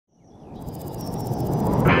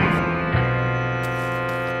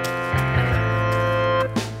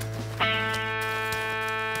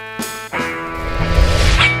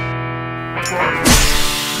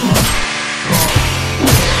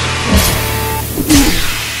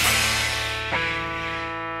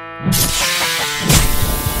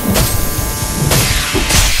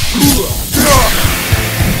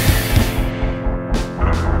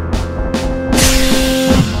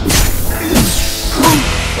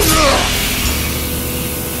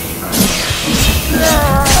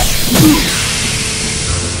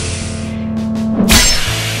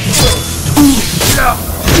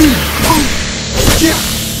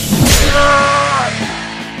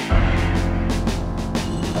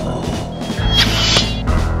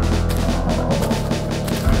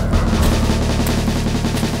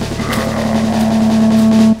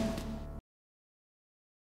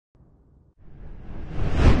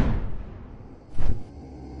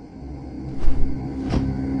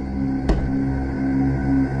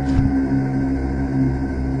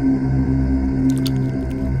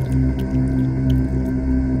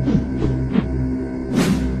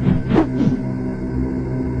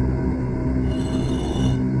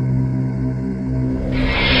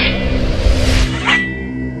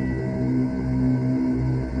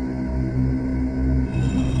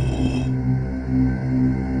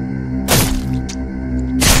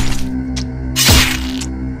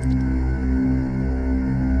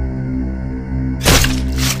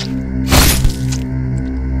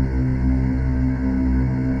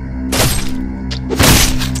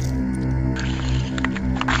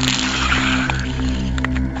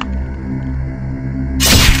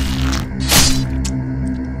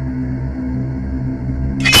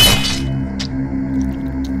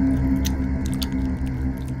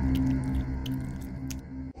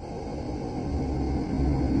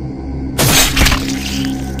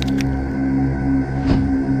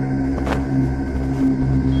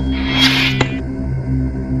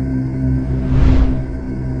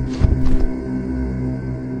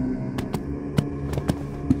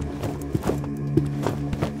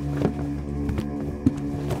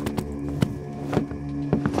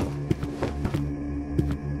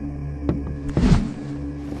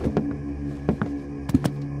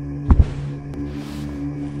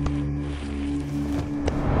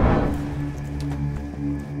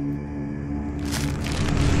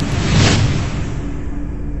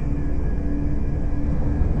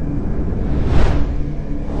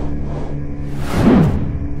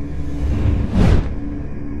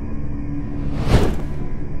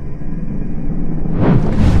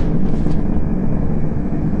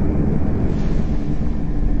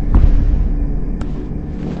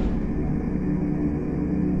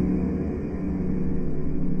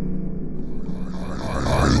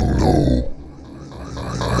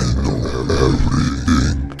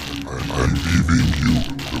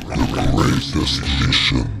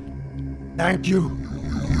destination. Thank you.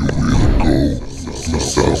 Go to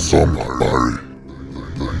Zazongpari,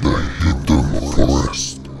 the hidden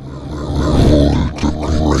forest, where all the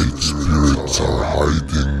great spirits are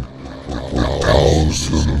hiding for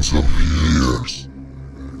thousands of years.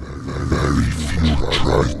 Very few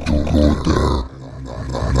tried to go there,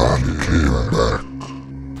 none came back.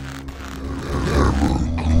 There were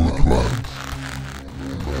good ones,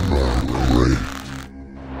 not great.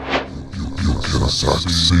 You can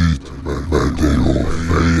succeed where they all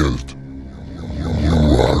failed. You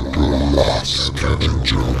are the last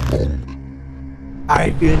scavenger monk. I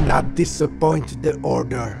will not disappoint the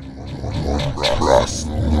order. Trust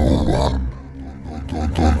no one.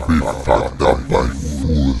 Don't be fucked up by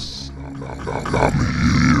fools. Come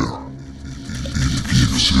here. It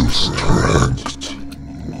gives you strength.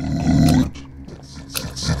 Good.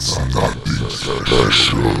 It's nothing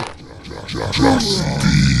special. Just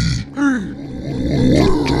tea,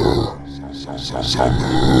 water, some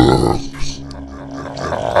herbs,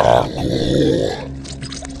 alcohol.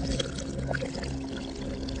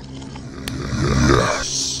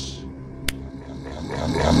 Yes.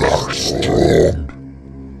 You are strong.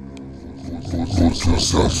 Go to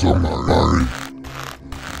Zazongpari,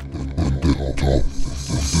 on the top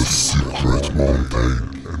of the secret mountain,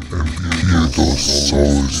 and hear those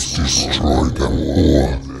souls destroy them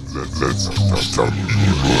all. Let's do some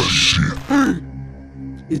evil shit.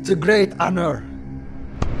 It's a great honor.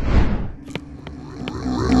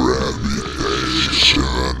 Gravitation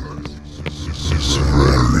is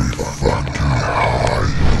very fucking high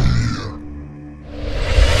here.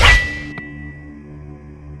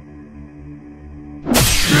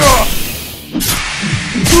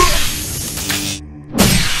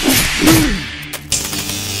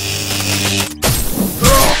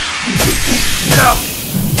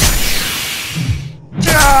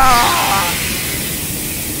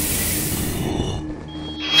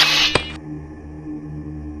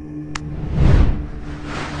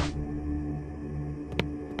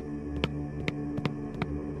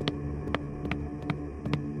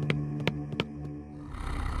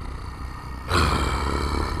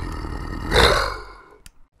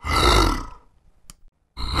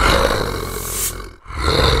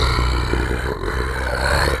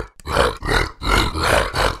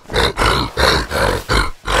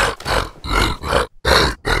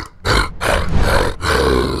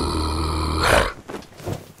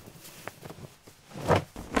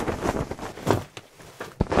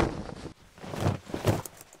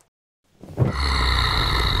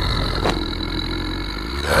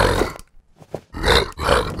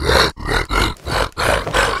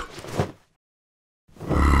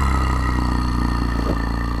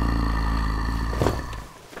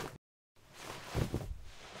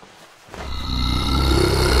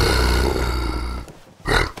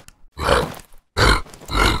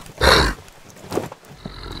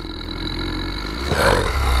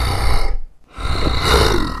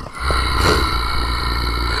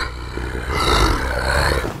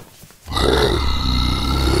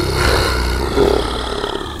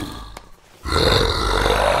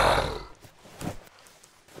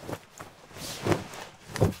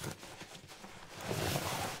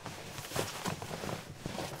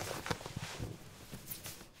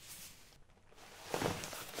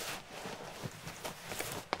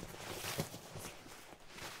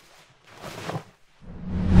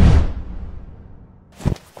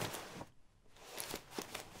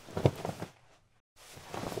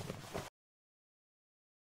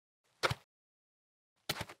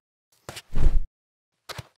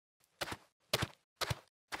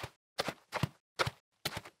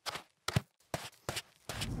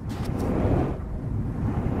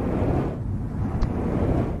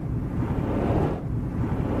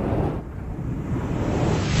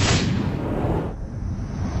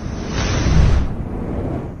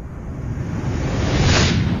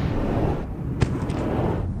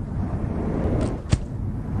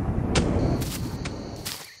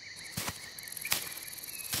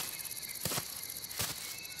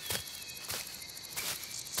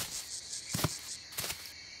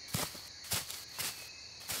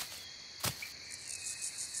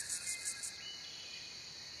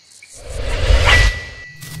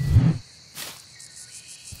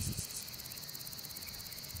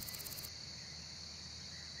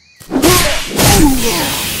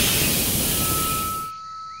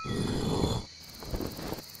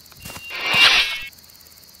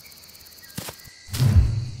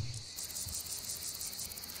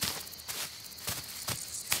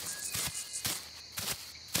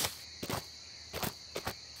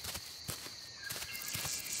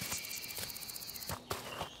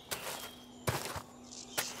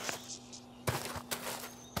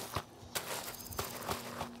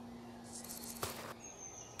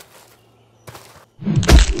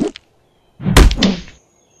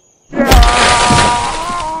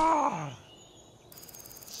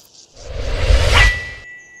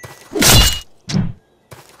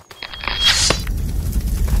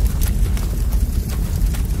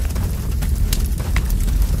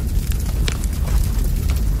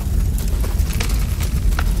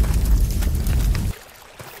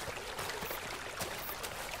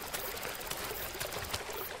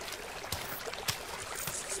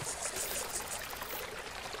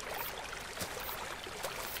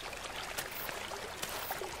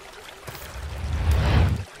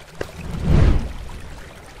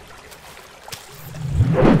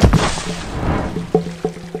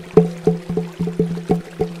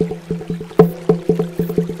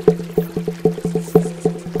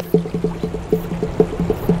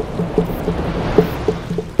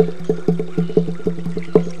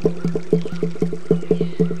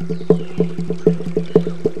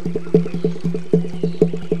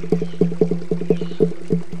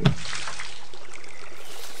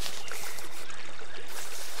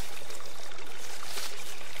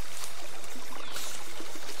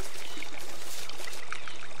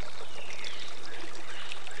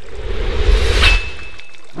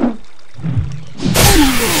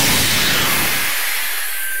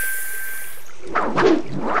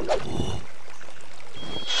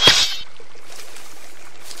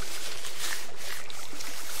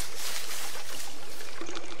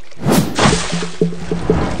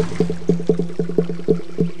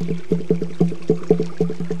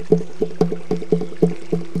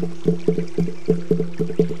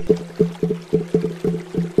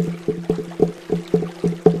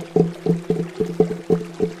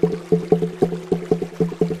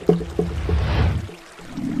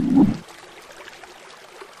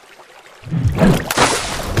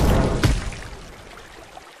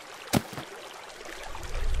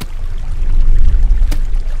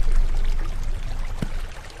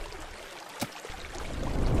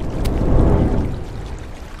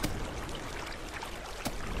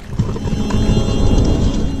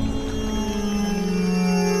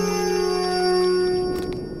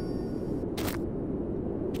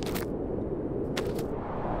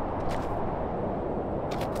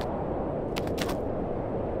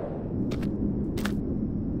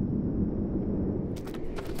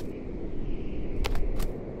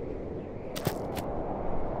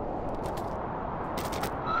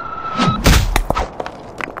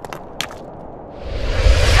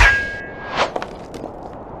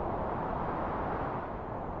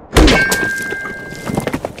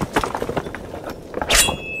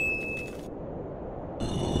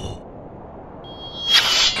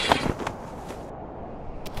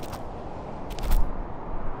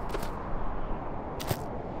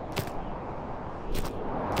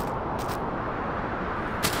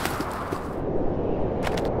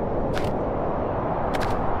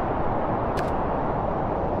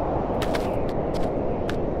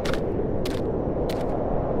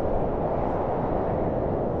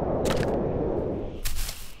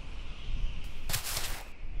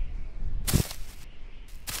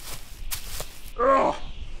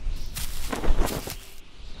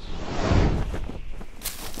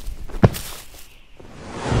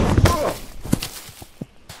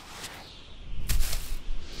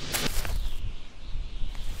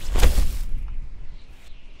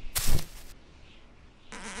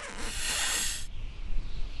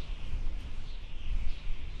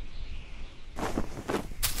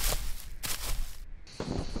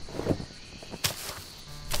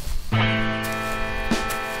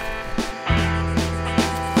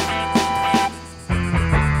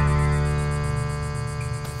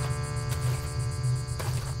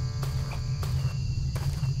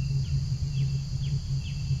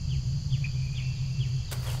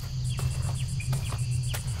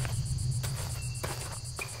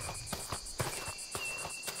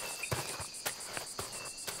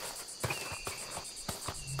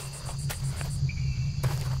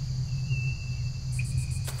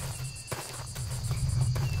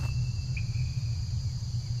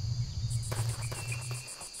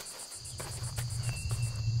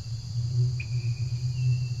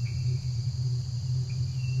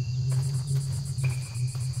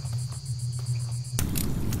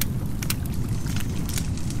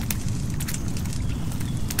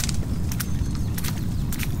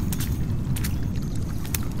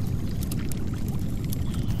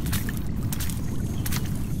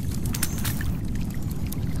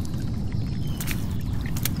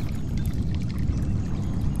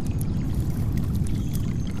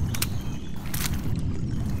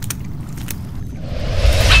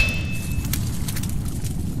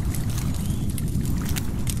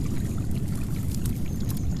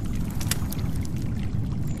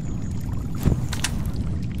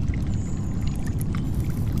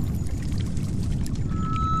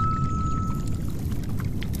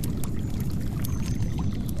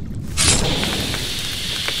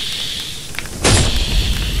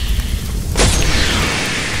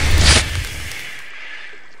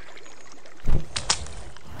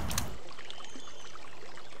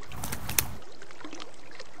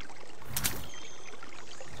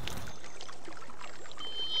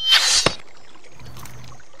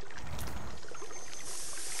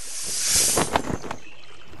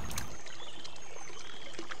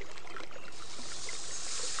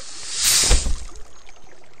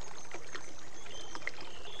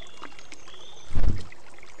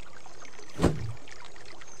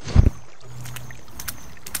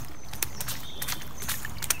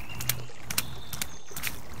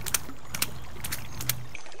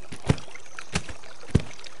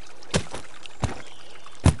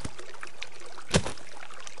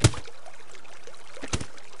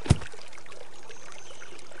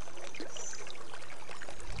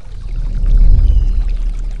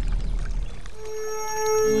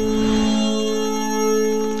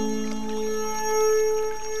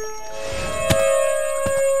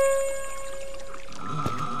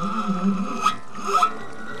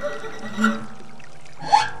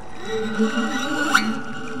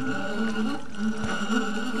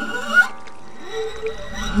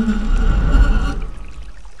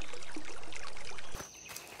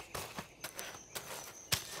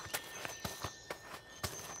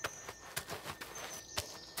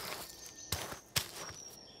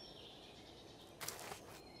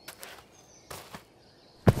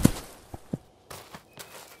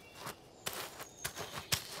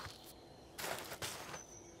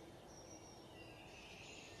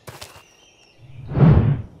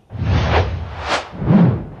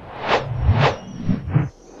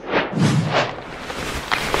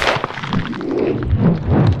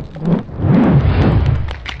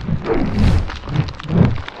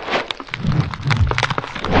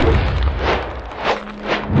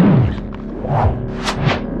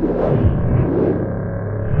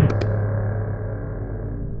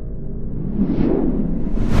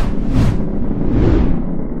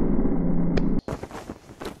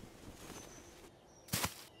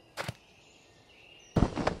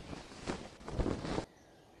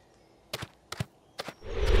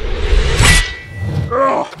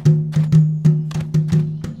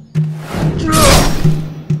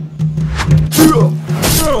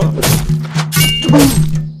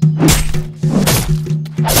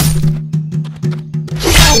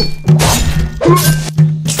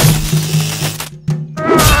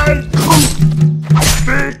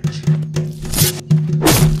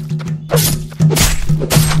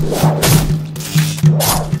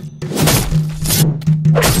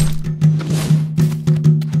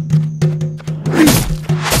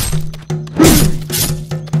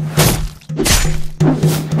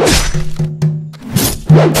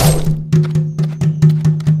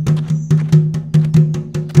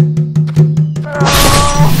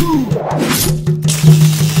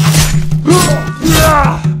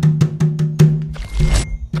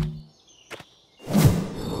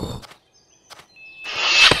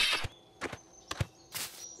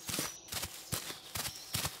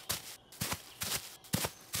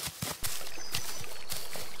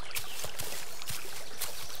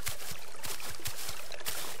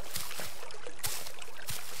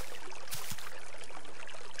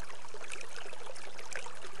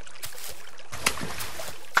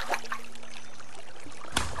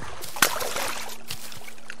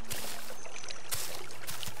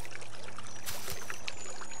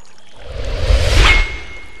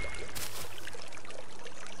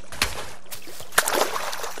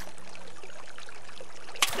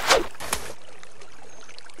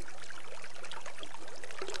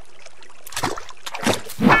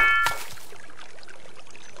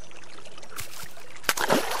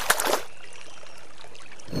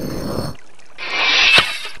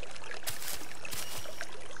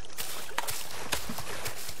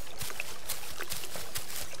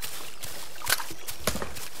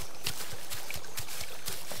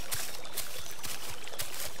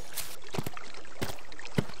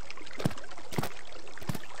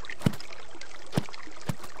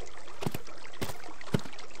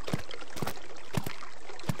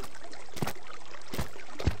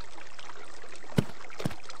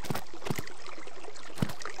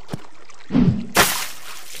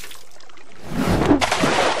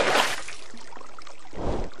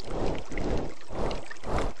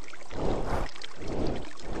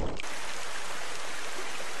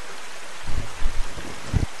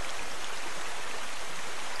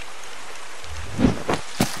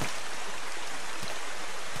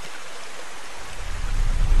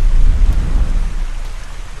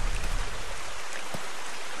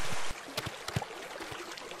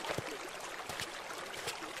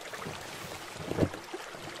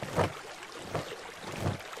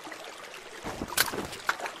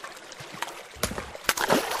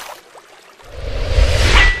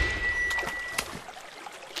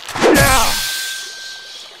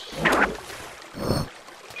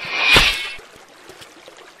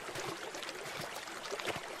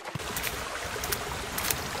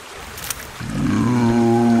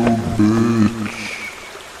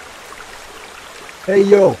 Hey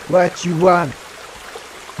yo, what you want?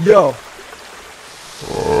 Yo!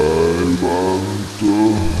 I want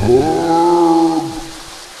the herb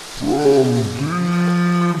from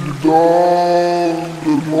deep down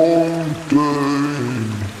the mountain.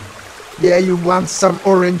 Yeah, you want some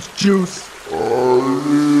orange juice? I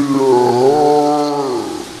need a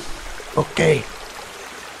herb. Okay.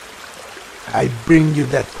 I bring you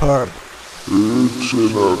that herb. It's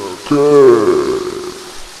in a cave.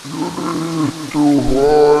 You need to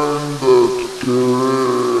find that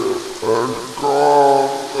cave and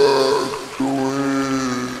come back to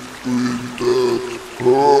it with that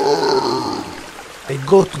herb. I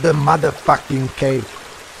go to the motherfucking cave.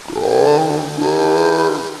 Come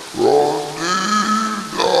back from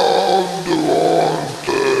deep down the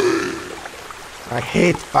mountain. I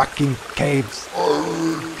hate fucking caves. I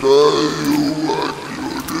will tell you what you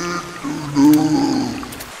need to do.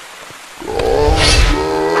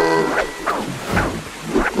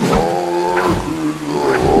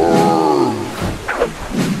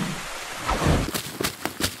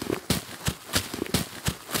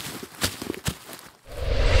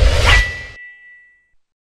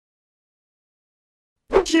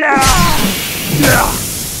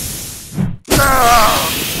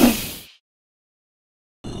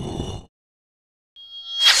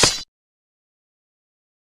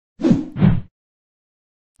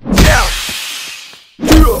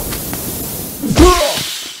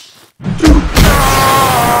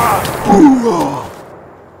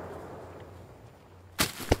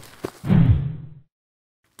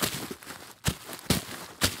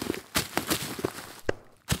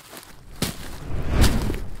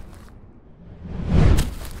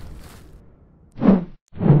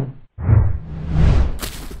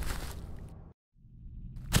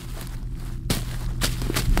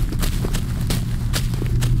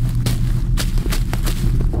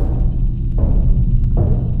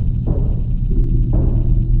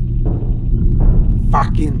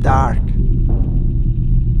 Fucking dark.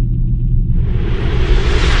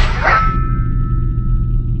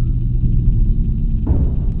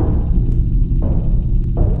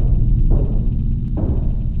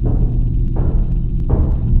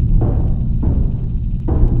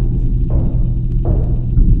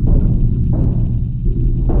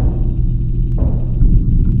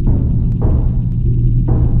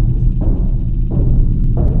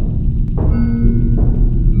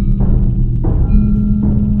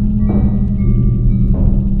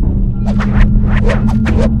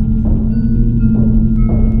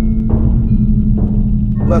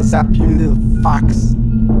 What's up, you little fucks?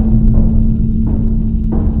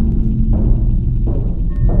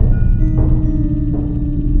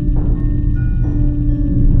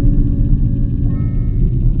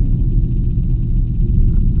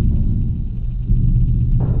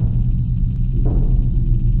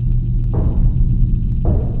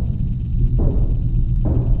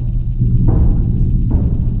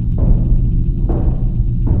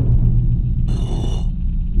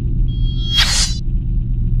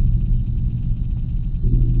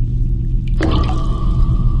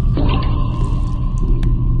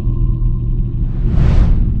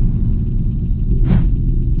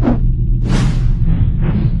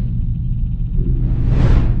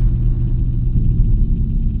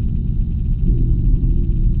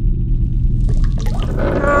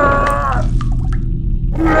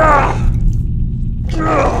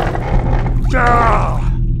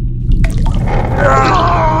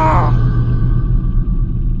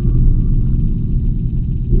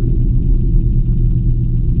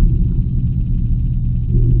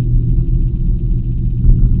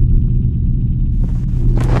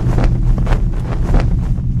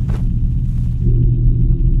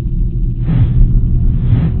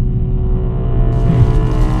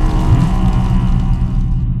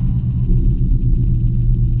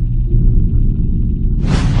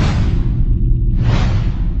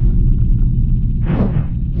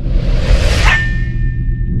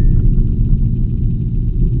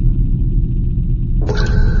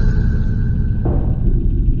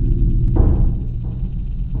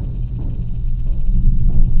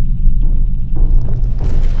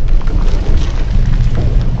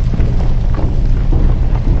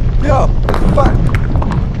 Yo, fuck!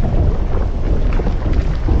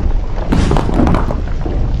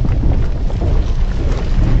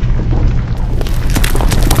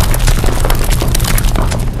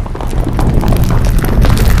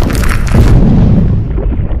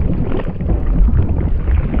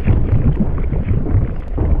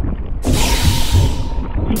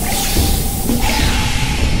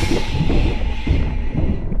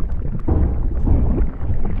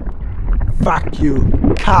 Fuck you,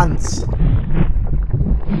 cunts!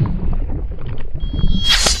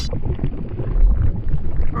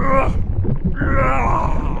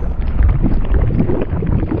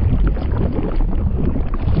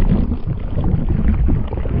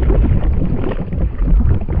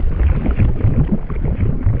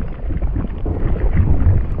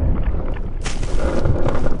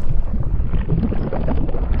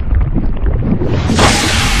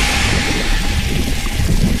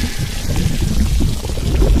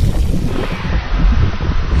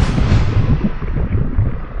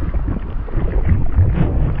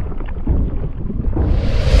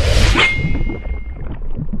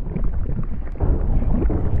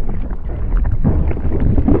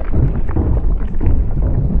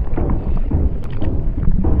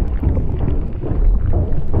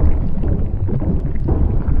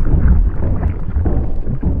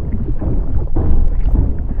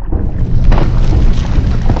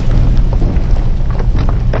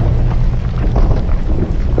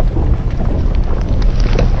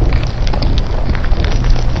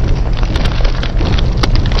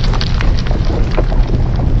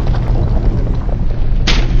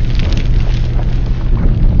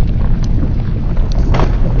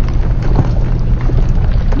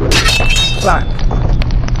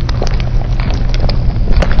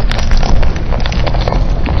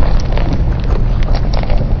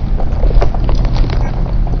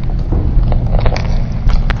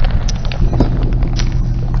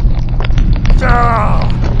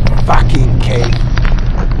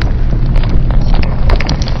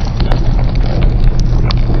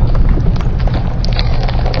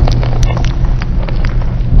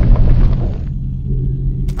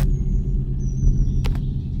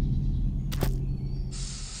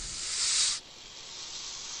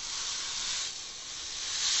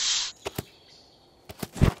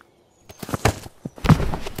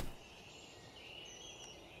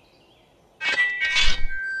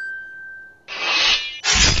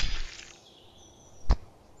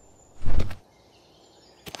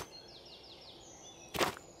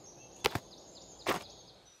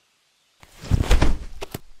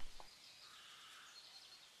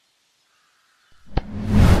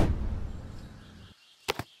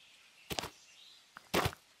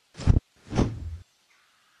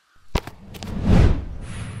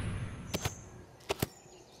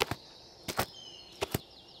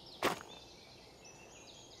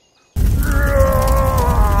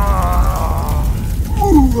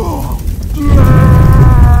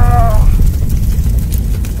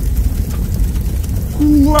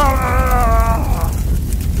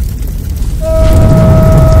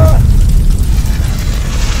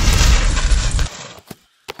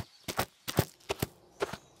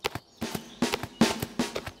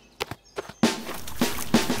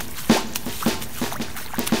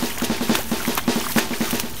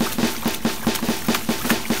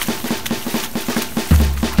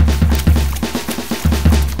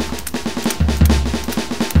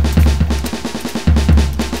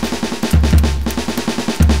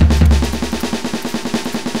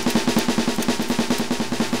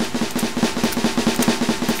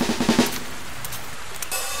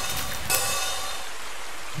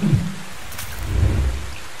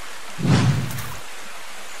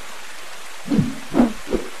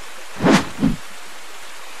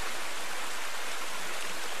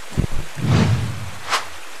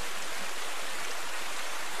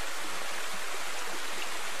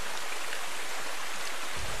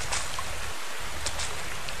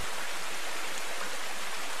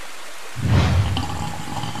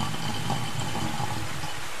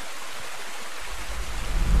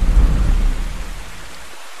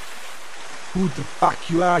 Who the fuck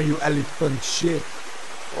you are, you elephant shit?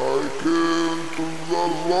 I came to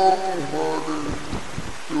Zazongpari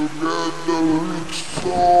to get the rich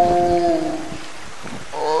souls.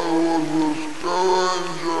 I was a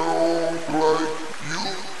scavenger like you.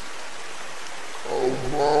 I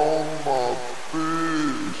found my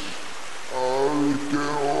peace. I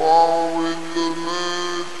became one with the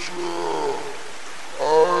nature. I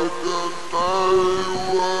can tell you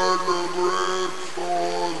where the great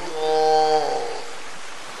souls are.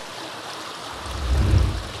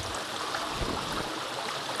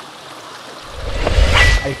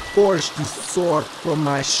 I forged this sword from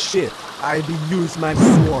my shit. I will use my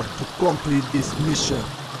sword to complete this mission.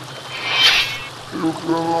 You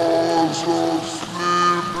can also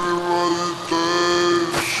sleep in meditation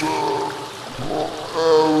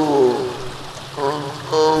forever and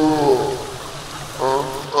ever and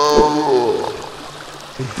ever.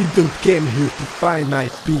 I didn't came here to find my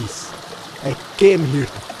peace. I came here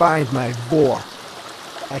to find my war.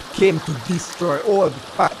 I came to destroy all the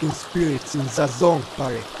fucking spirits in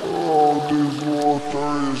Zazongpari. Oh, this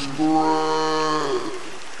water is great.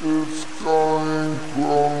 It's coming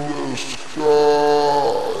from the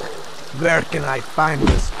sky. Where can I find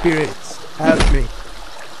the spirits? Help me.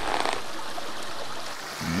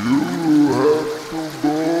 You have to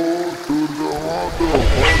go to the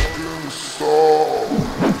motherfucking south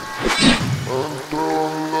and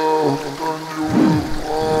turn left and you will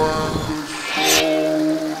find the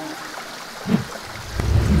soul.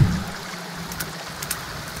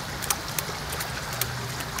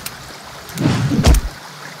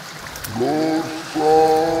 Go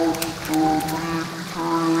south to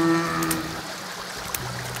victory.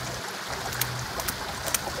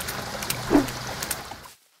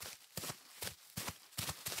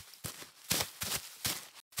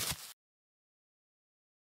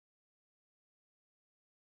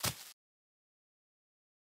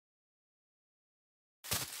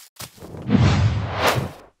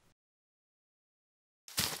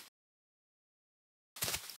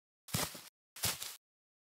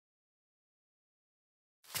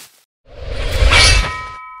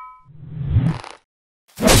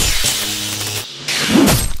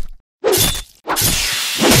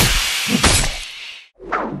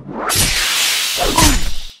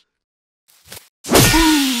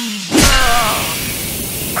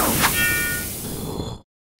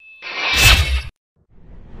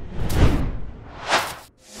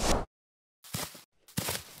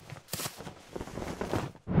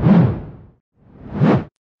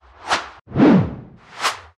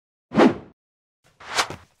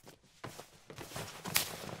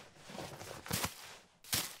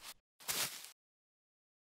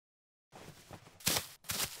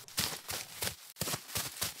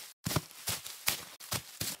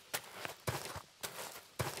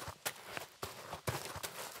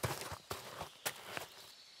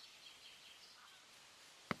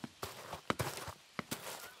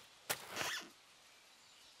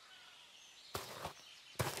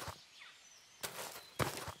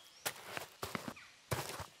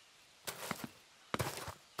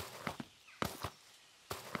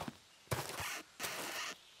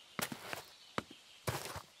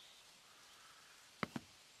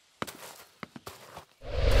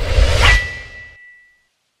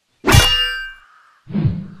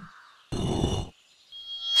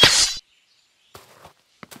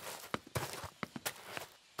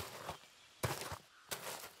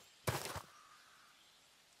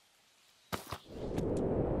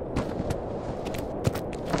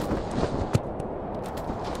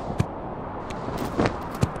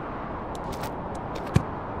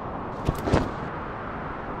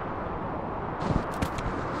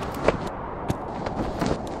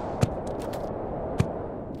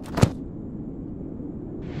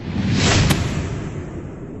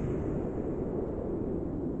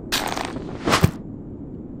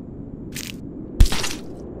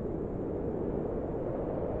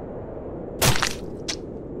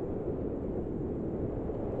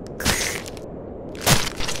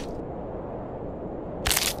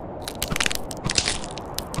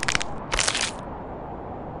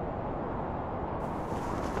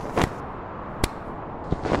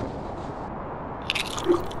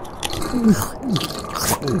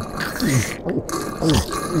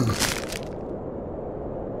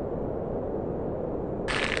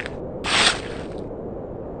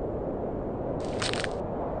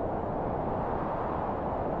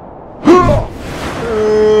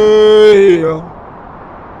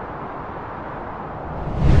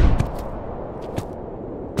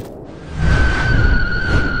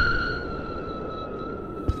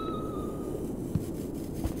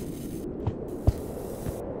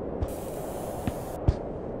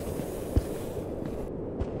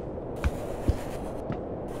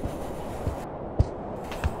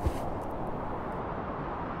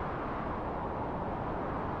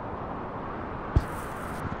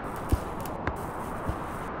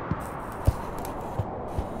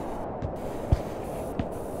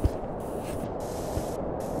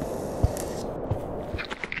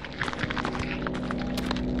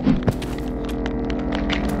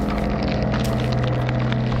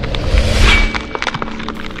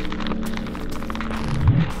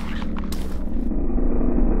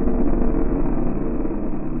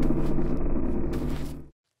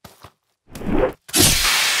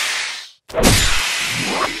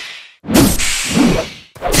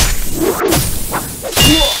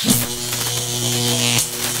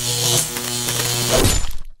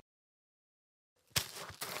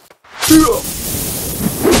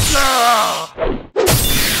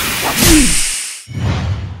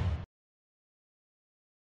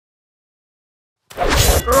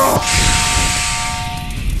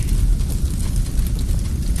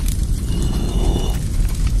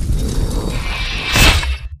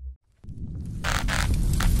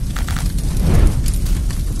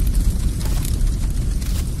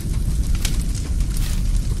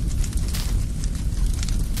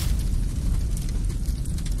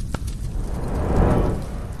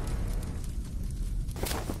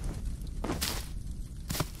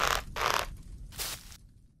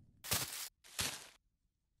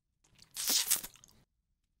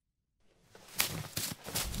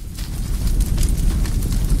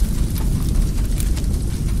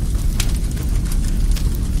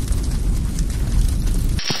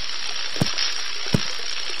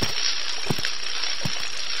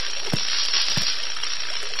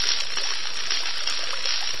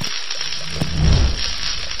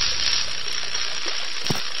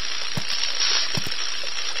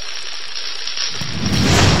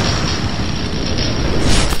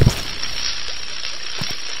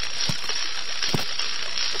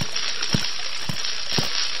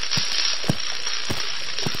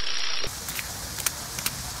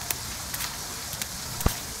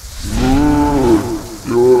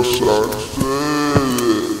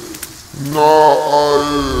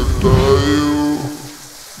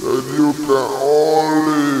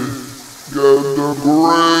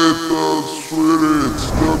 greatest spirits,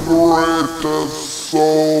 the greatest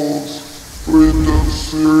souls, with the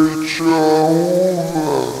spiritual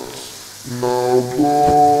movements. Now go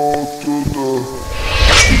to the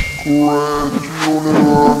great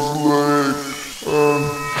universe lake and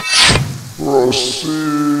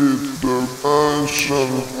proceed the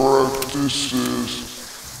ancient practices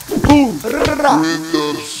with the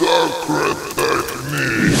sacred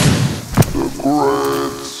technique. The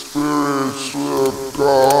great spirits will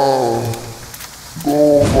come. Go,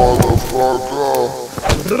 motherfucker.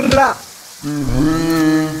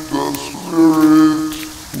 Defeat the spirit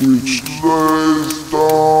which lays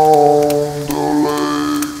down the lake.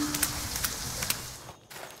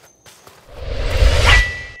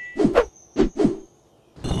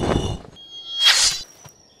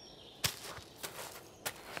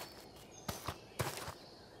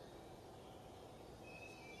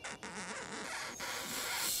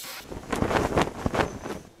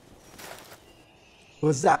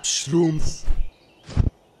 What's up, shrooms?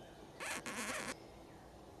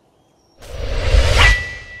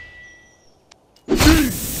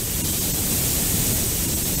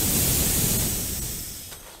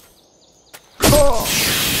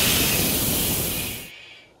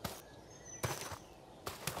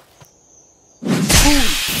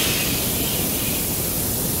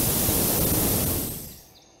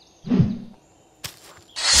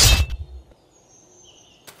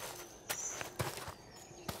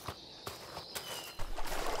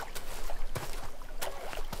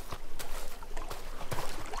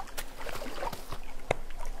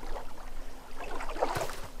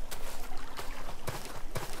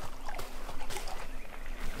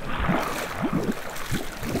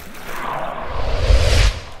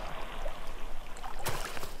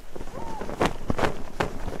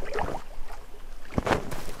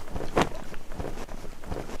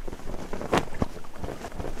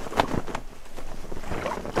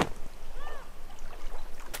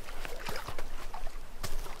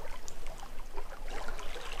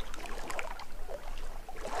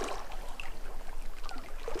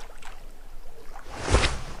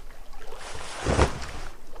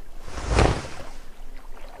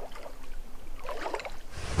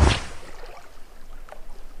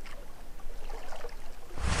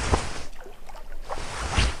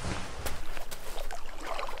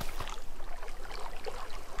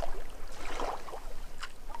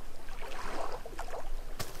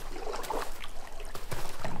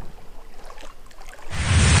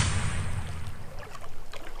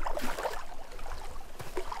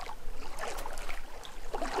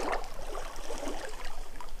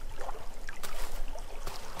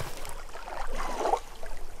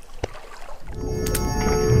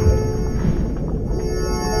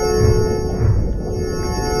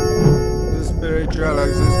 Spiritual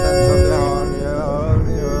existence of the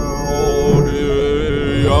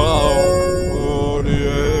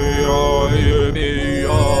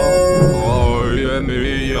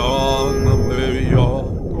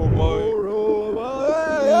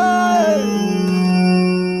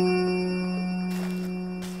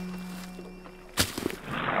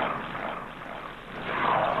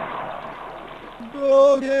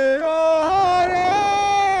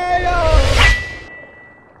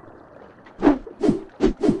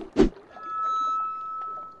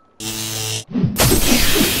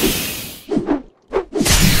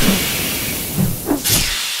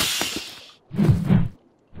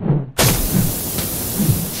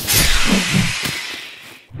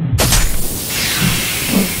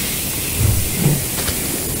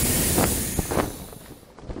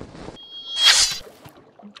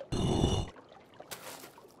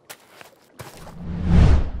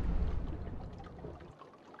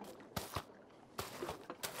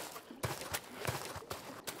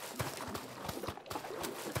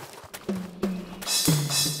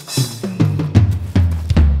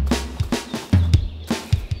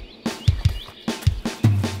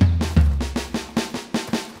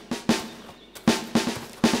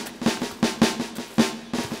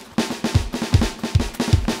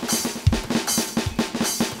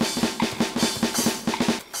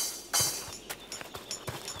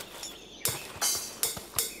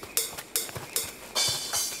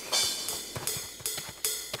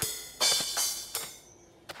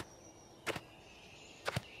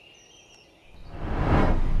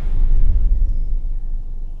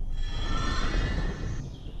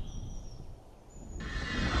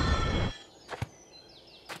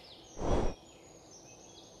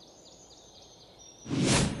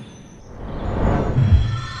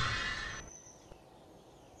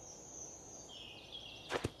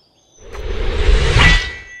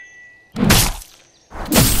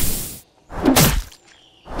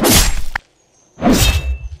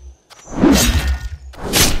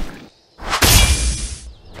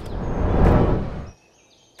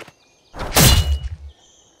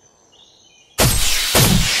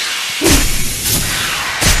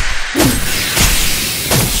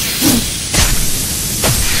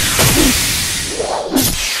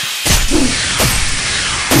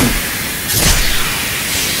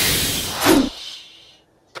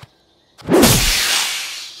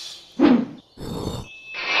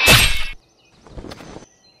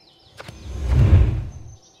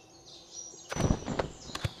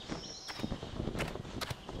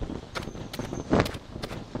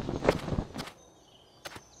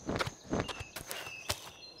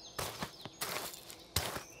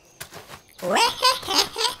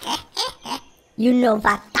You know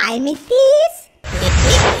what time it is?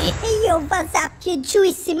 Yo, what's up, you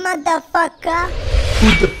juicy motherfucker?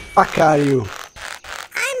 Who the fuck are you?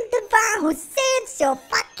 I'm the one who saves your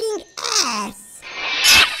fucking ass.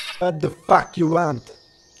 What the fuck you want?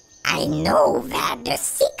 I know where the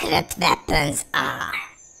secret weapons are.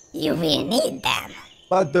 You will need them.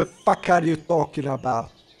 What the fuck are you talking about?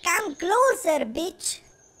 Come closer, bitch.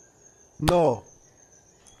 No.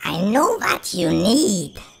 I know what you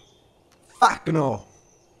need. Fuck no.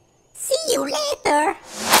 See you later.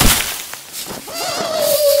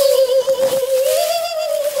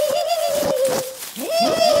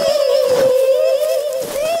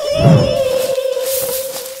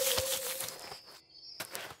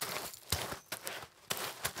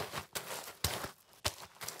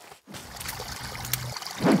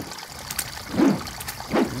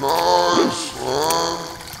 Nice, man.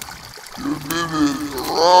 You did it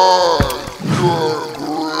right. You're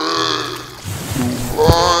great. To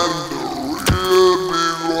find the real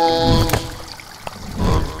big ones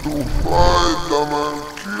and to fight them and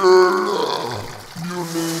kill them, you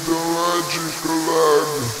need a magical egg.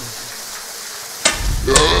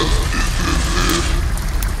 Yes, this is it.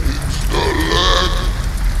 It's the leg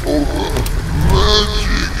of a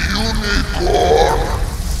magic unicorn.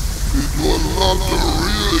 It was not the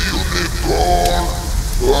real unicorn,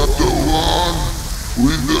 but the one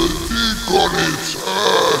with the tick on its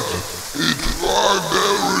head. It fucked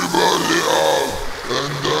everybody up,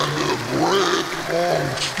 and then the great monk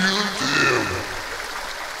killed him.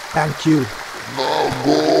 Thank you. Now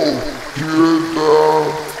go, kill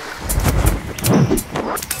them.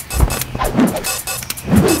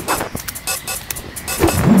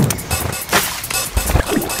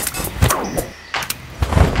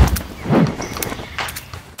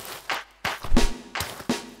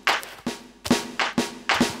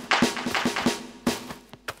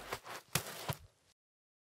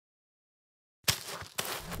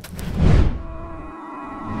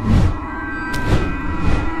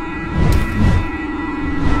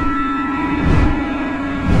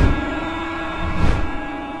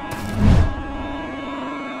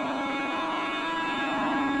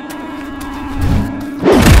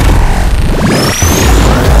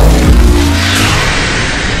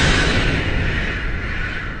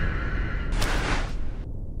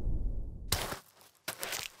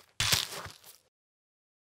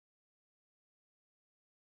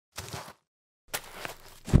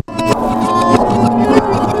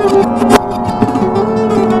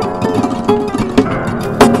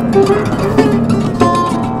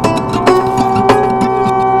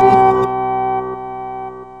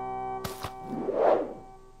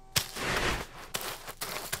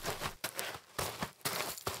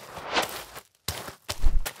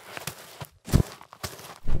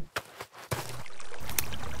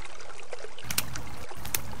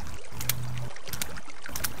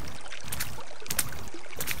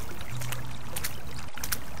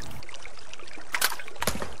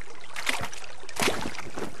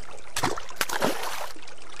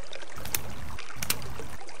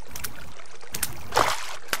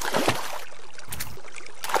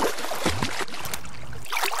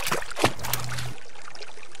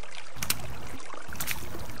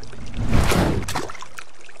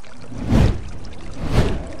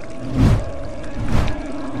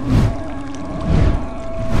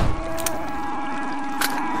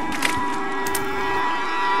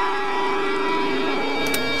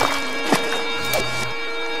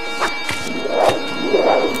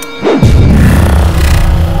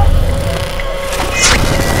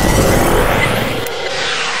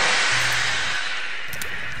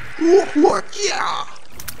 What? Yeah!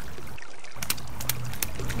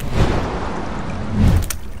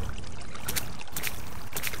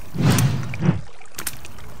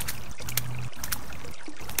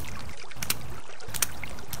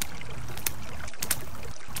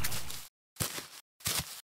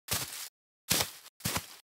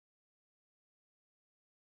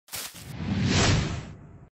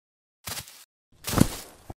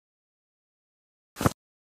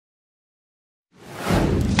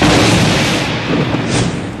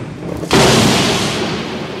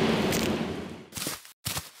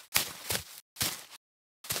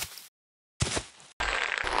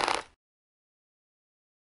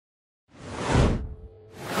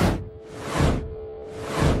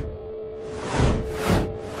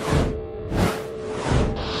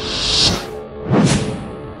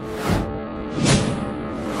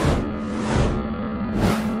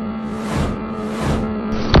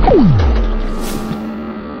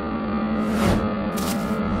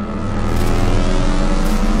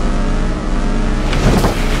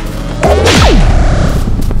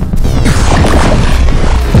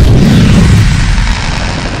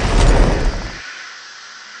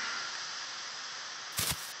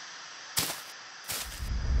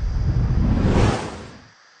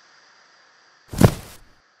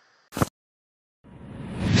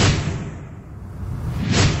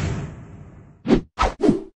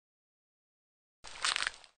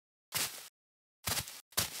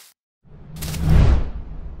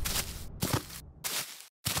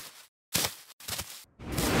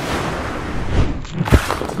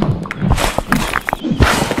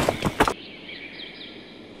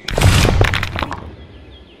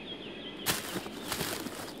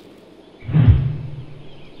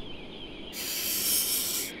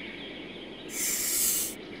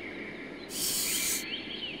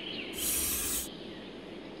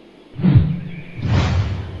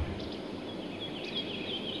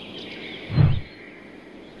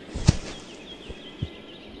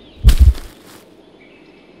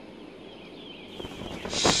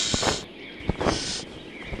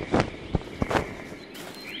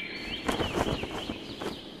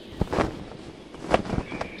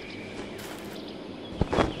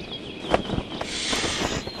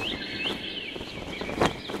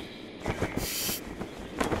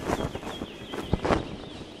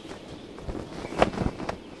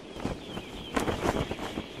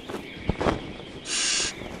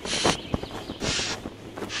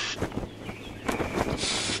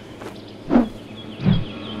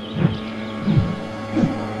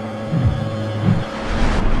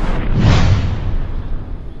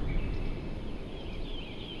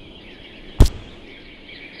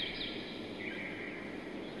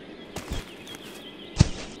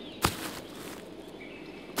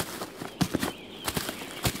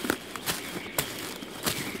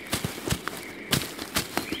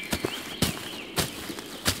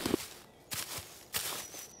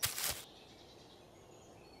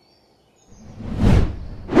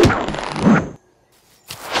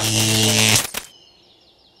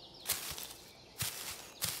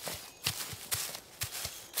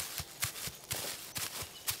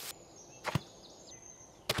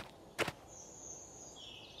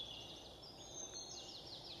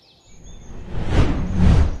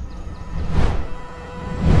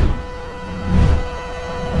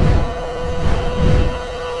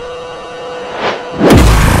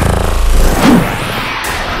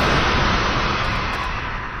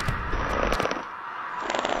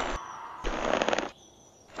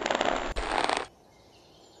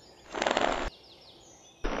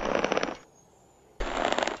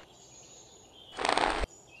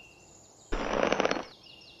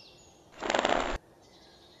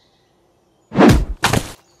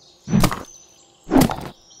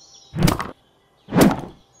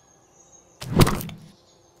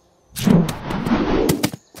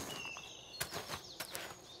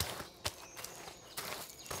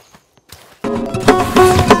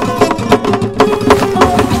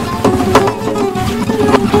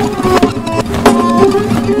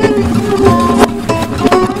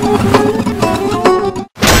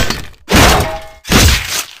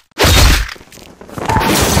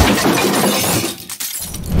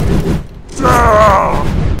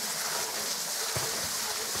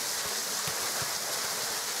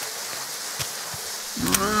 You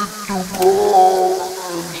need to go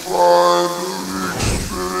and find the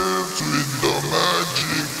experience with the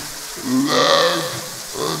magic leg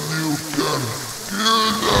and you can kill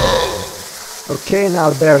them. Okay, now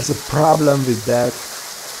there's a problem with that.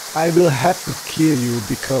 I will have to kill you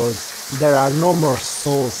because there are no more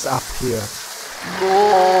souls up here.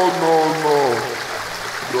 No.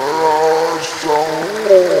 There are some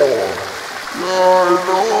more. Yeah, I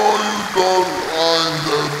know you don't mind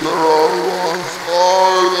that there are ones I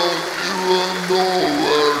don't even know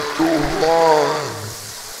where to find.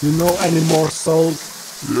 You know any more souls?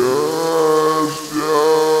 Yes.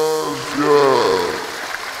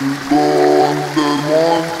 You go on the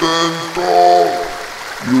mountain top.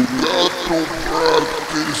 You got to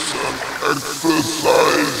practice and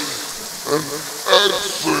exercise and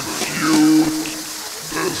execute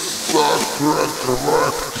the sacred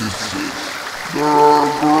practices. There are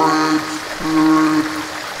great spirits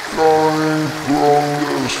coming from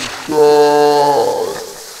the sky.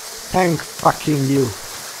 Thank fucking you.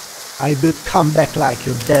 I will come back like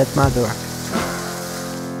your dead mother.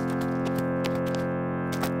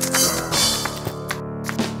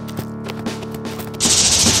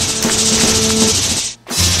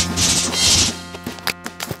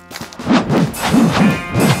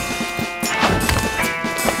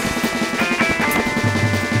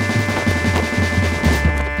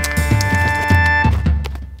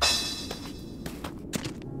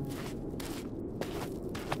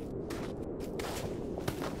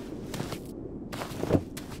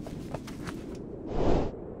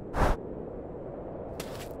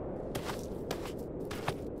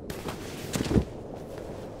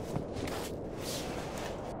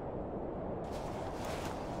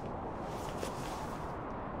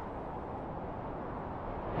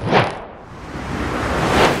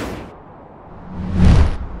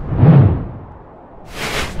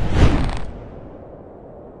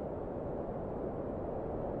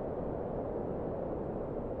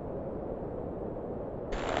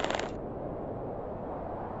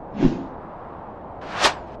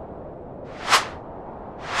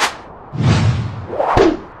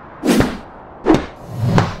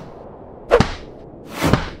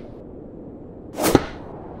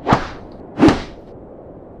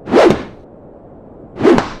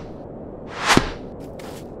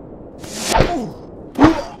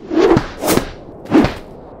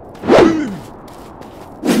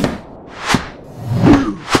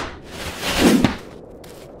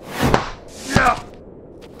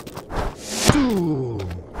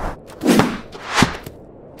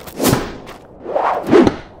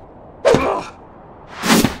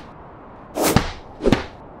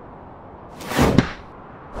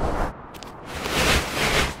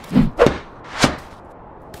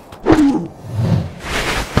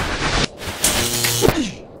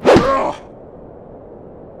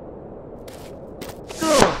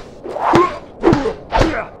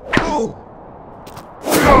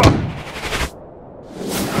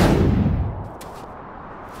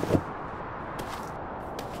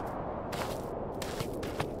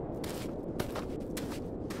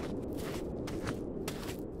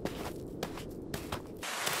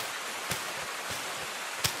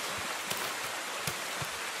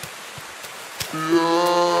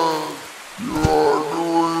 Yeah, you are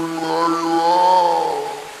doing very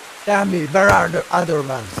well. Damn, where are the other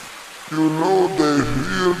ones? You know they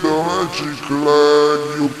heal the magic leg.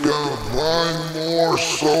 You can find more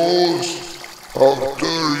souls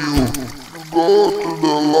after you go to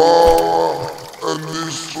the lava and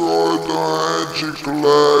destroy the magic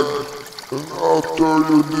leg. And after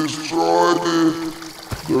you destroyed it,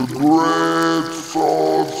 the great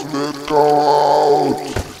souls will come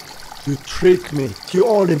out. You tricked me. You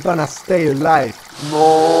only wanna stay alive.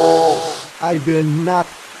 No, I will not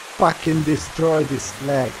fucking destroy this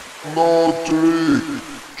leg. no trick.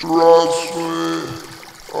 Trust me,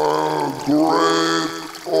 I'm a great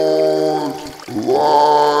old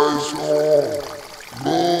wise one.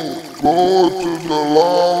 Go to the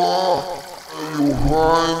lava and you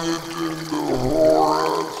find it in the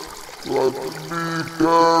forest. But be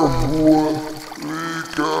careful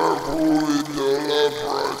with the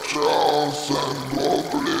leprechauns and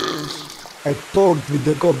goblins. I talked with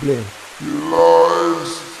the goblin. He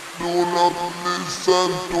lies. Do not listen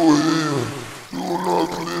to him. Do not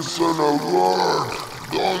listen a word.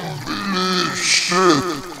 Don't believe shit.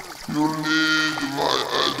 You need my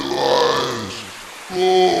advice. Go.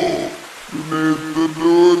 You need to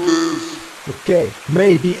do this. Okay,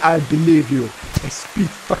 maybe I'll believe you. I spit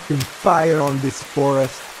fucking fire on this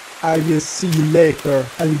forest. I will see you later,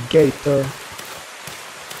 alligator.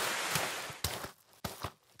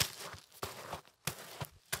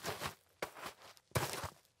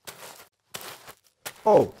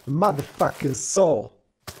 Oh, motherfucking soul.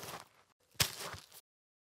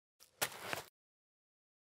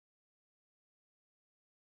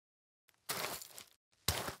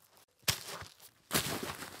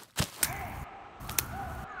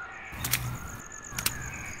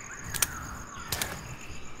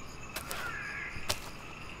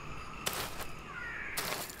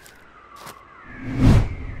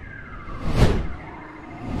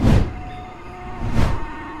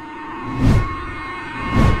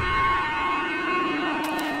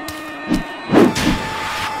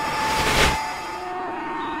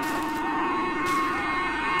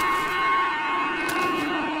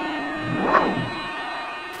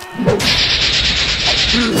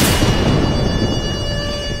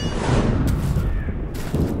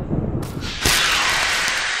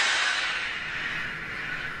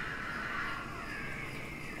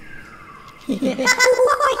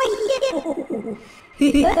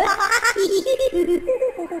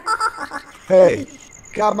 Hey,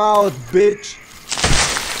 come out, bitch.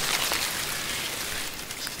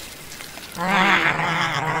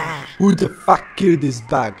 Who the fuck killed this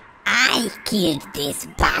bug? I killed this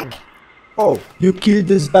bug Oh, you killed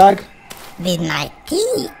this bug? with my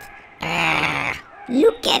teeth.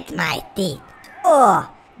 Look at my teeth. Oh,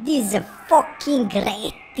 these are fucking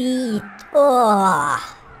great teeth.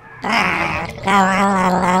 Oh.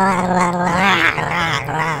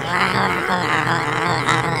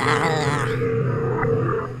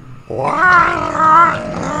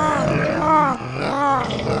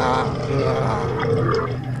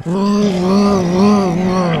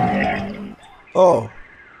 Oh,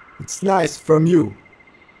 it's nice from you.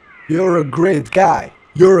 You're a great guy.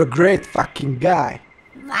 You're a great fucking guy.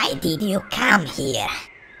 Why did you come here?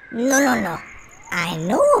 No. I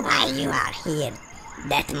know why you are here.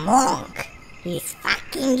 That monk, he's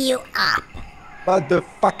fucking you up. What the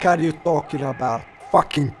fuck are you talking about?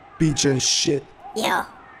 Fucking pigeon shit. Yo,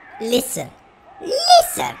 listen.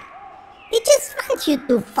 We just want you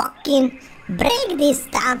to fucking break this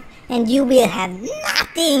stuff and you will have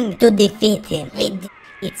nothing to defeat him with.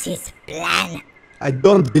 It's his plan. I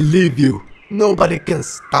don't believe you. Nobody can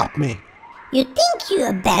stop me. You think you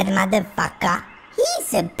a bad motherfucker?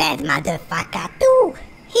 He's a bad motherfucker too.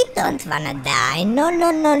 He don't wanna die. No.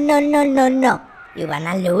 You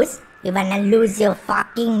wanna lose? You wanna lose your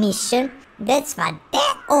fucking mission? That's what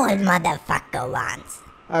that old motherfucker wants.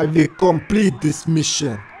 I will complete this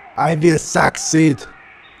mission. I will succeed.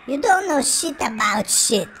 You don't know shit about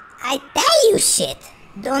shit. I tell you shit.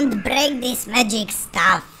 Don't break this magic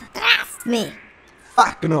stuff. Trust me.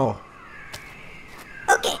 Fuck no.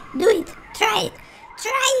 Okay, do it. Try it.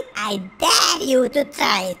 I dare you to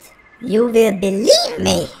try it. You will believe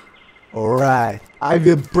me. Alright, I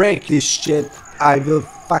will break this shit. I will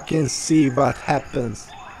fucking see what happens.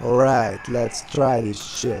 Alright, let's try this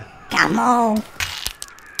shit. Come on.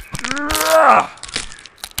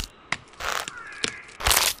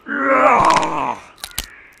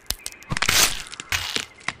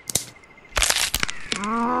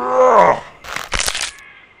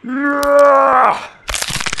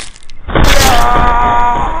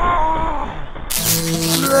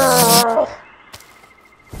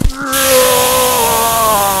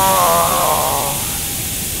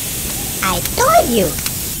 I told you.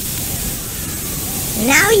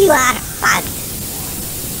 Now you are fucked.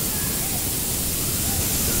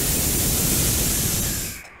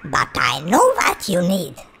 But I know what you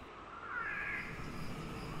need.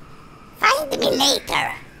 Find me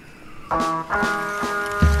later.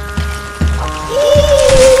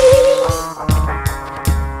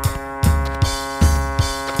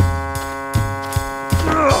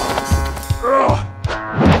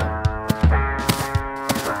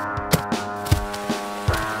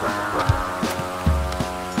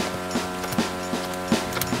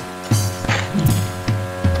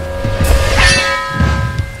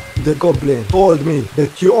 The goblin told me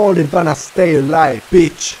that you only wanna stay alive,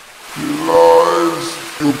 bitch. Lies,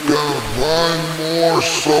 you can find more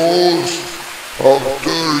souls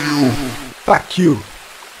after you. Fuck you.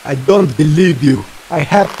 I don't believe you. I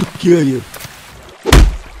have to kill you.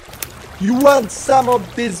 You want some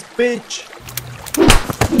of this, bitch?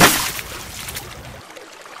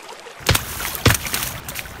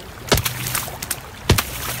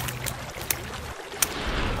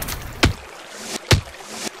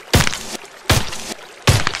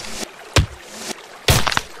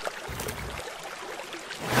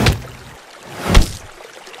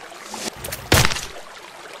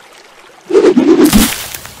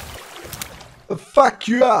 Fuck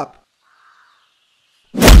you up.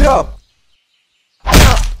 Up.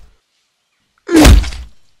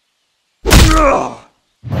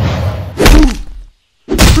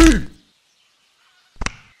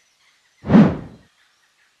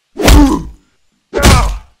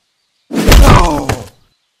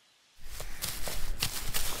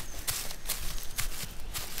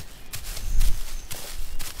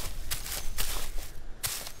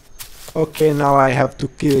 Okay, now I have to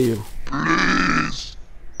kill you. Please,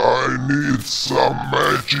 I need some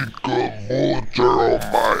magical water on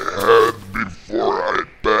my head before I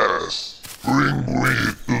pass. Bring me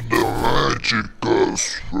to the magical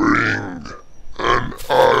spring, and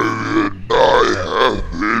I will die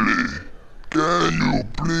happily. Can you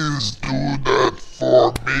please do that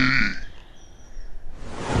for me?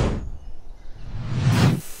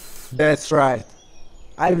 That's right.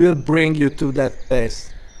 I will bring you to that place.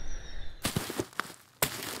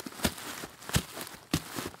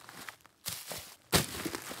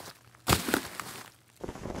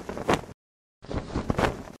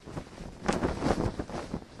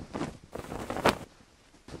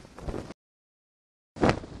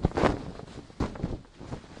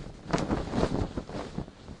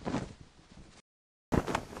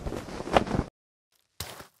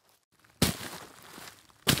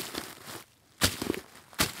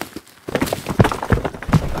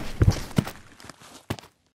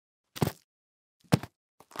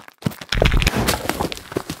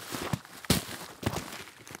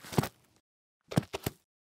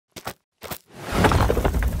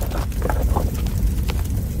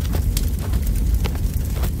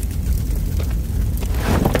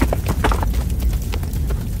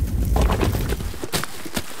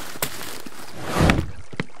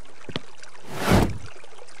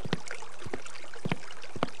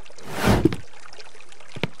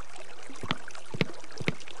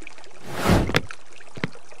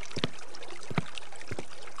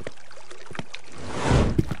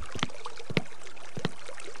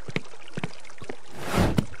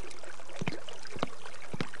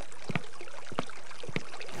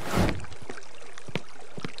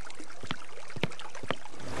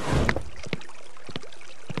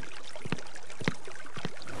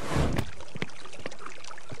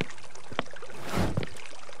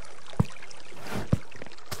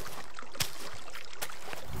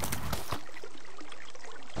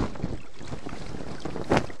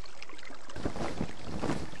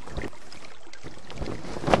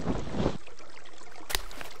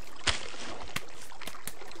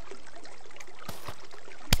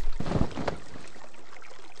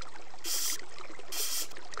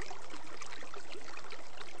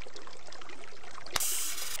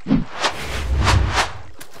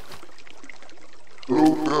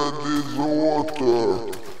 Look at this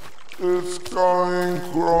water. It's coming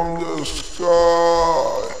from the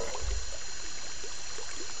sky.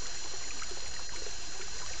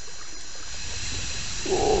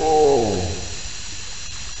 Oh.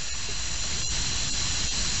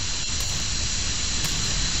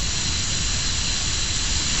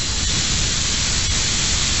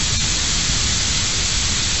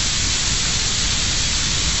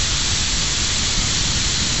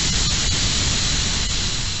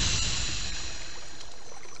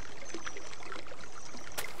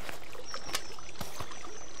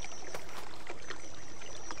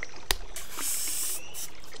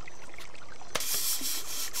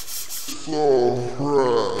 So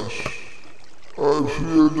fresh. I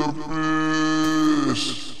feel the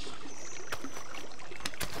peace.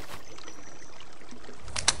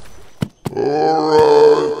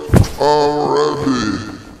 Alright, I'm ready.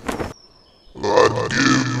 But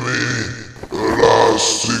give me the last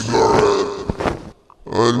cigarette.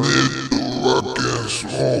 I need to fucking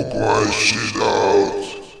smoke my shit out.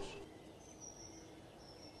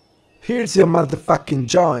 Here's your motherfucking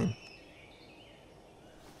joint.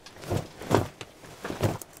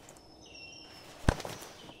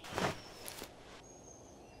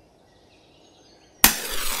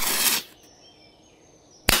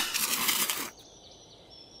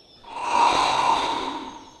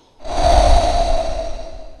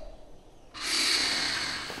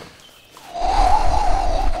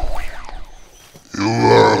 You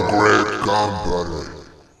are a great company.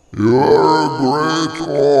 You are a great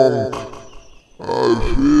honk. I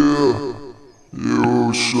feel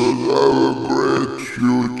you should have a great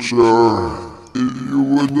future. If you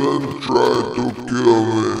wouldn't try to kill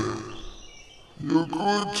me, you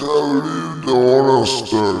could have lived the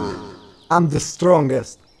monastery. I'm the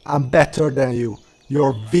strongest. I'm better than you.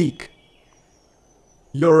 You're weak.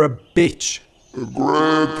 You're a bitch. A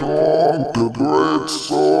great honk, a great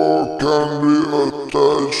soul can be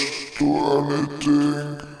attached to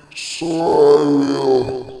anything. So I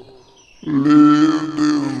will leave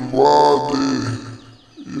this body.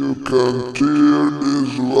 You can tear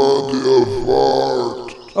this body apart.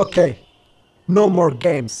 Okay, no more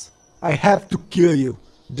games. I have to kill you.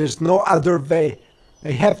 There's no other way.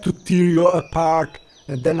 I have to tear you apart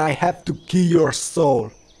and then I have to kill your soul.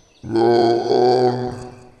 Go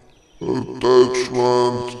on.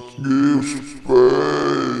 Attachment gives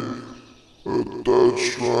pain.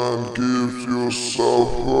 judgment gives you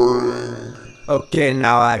suffering. Okay,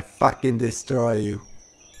 now I fucking destroy you.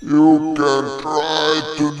 You can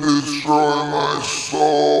try to destroy my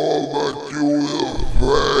soul, but you will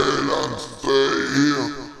fail and stay here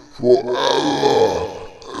forever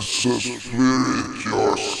as a spirit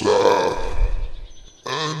yourself.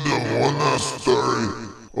 And the monastery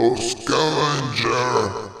of scavenger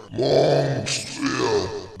monks will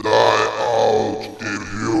die out if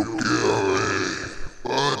you kill me.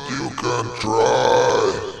 But you can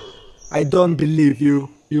try. I don't believe you,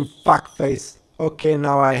 you fuckface. Okay,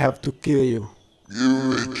 now I have to kill you. Give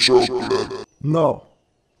me chocolate. No.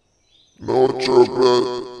 No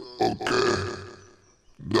chocolate? Okay.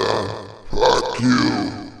 Then fuck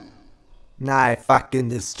you. Now I fucking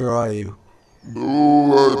destroy you. Do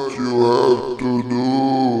what you have to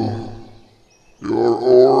do. You're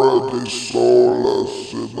already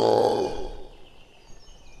soulless enough.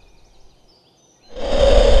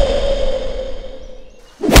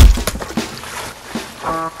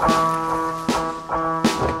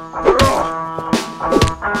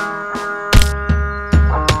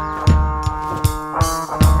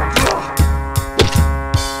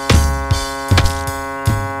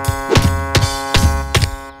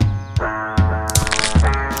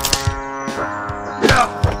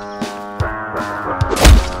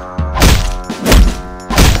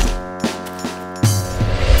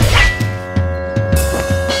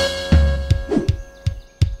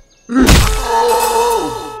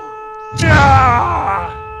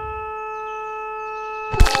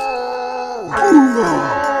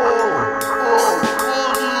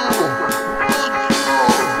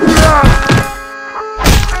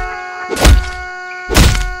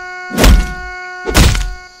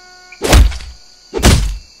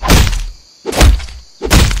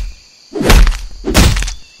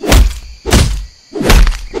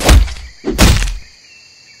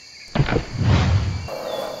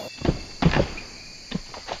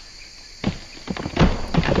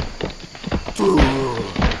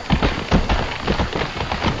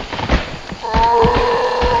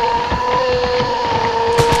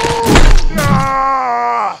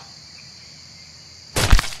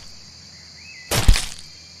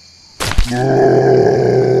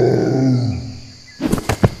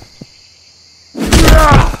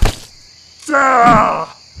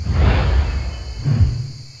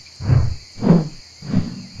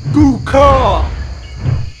 Buka!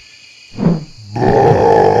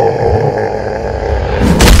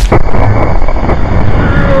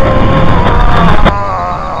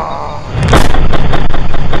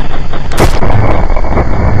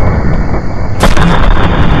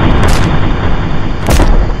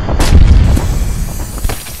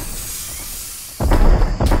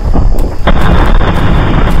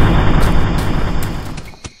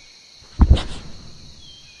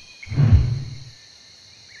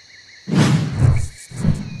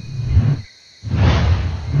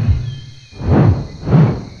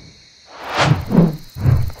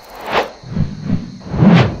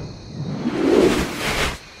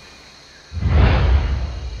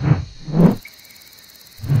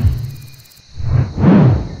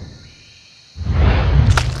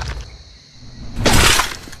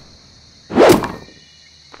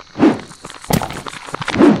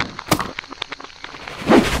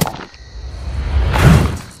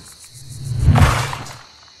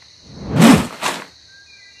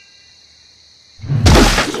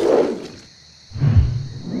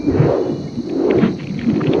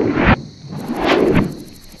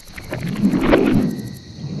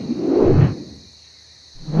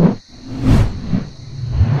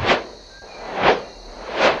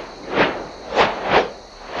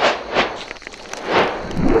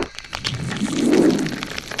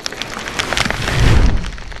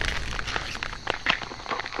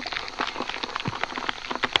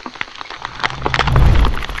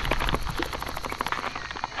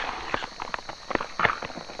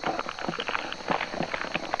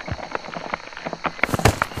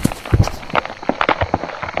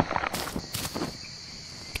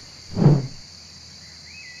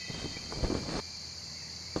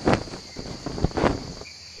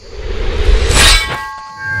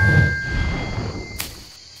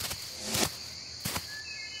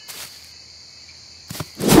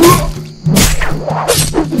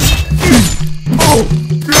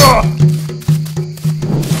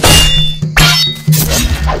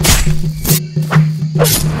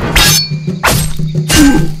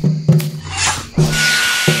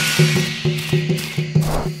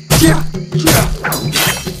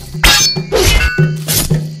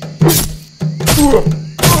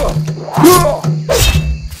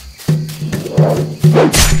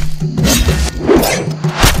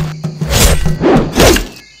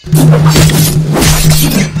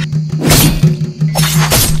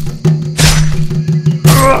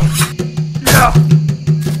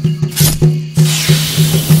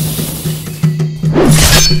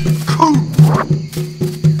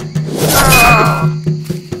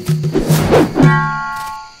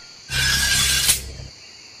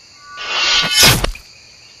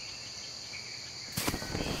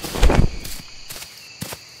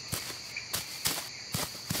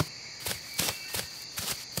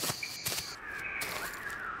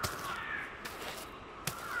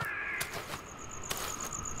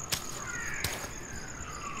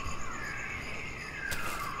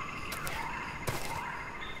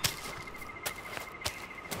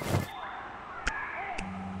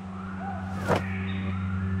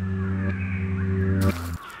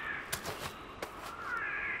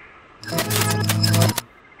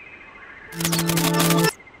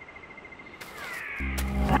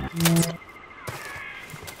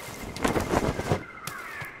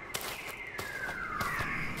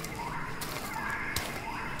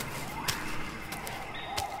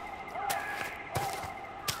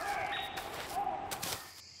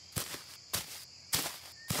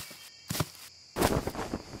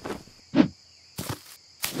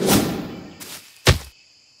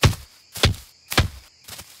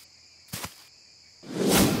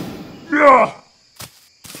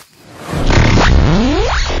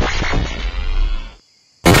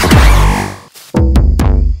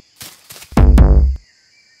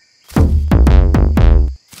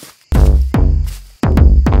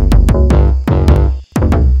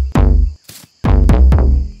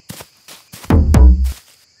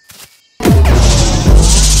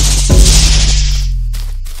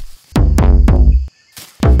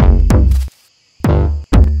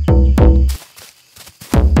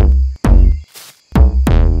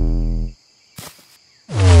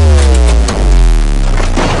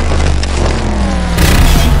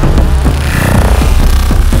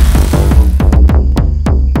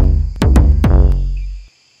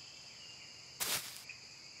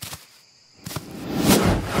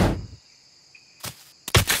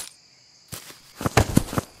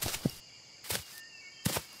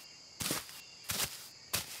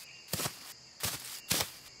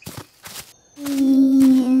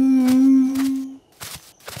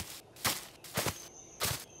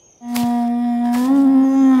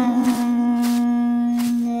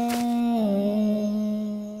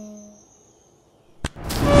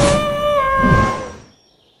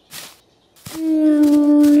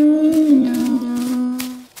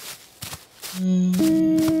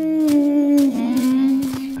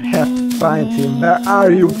 Find him. Where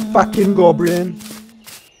are you, fucking goblin?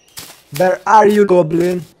 Where are you,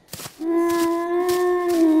 goblin?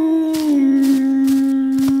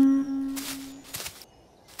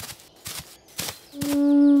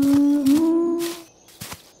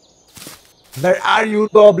 Where are you,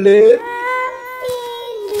 goblin?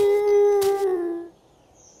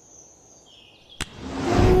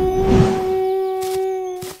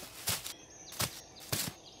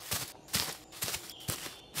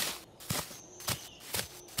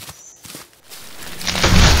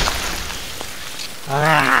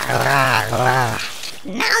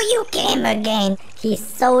 Now you came again. His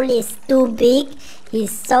soul is too big.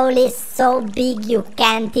 His soul is so big you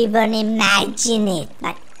can't even imagine it.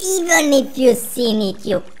 But even if you've seen it,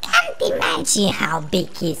 you can't imagine how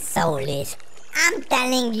big his soul is. I'm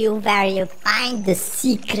telling you where you find the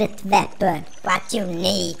secret weapon, what you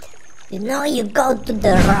need. You know, you go to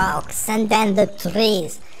the rocks and then the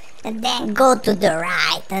trees, and then go to the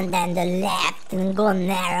right and then the left and go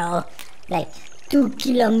narrow, like 2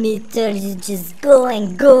 kilometers. You just go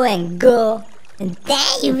and go and go, and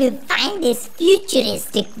then you will find this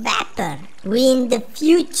futuristic weapon. We in the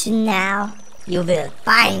future now. You will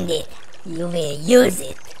find it. You will use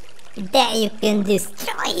it. Then you can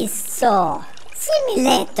destroy his soul. See me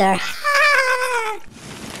later. Ha!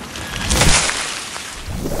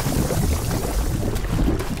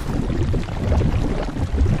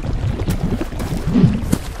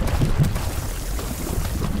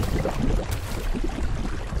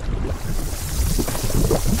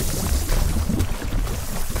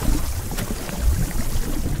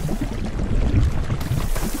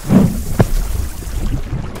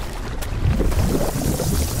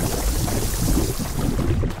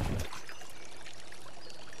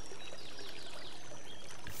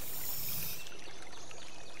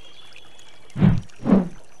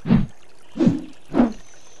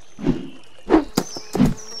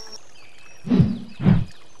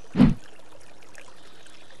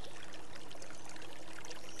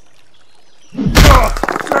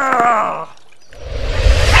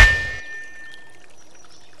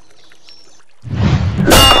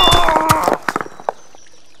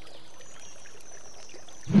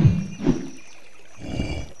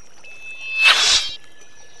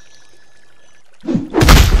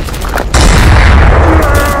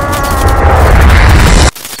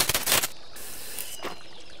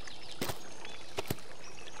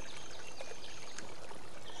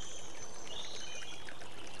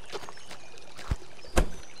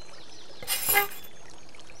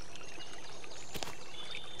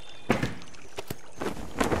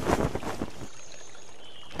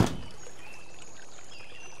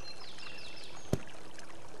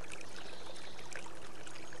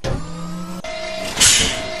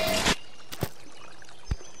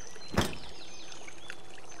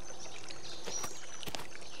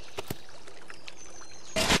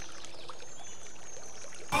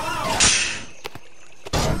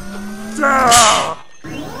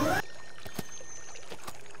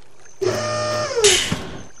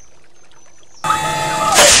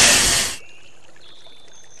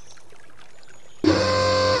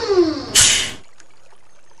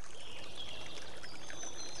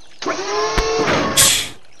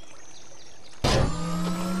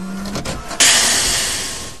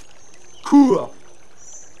 Cool.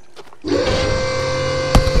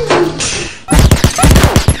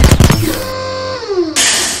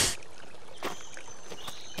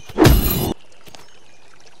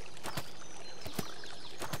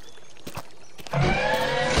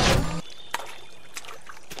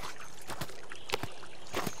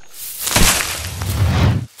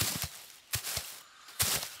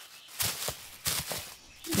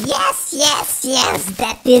 Yes,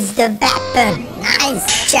 that is the weapon.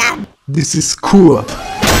 Nice job. This is cool.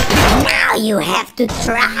 Now you have to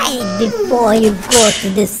try it before you go to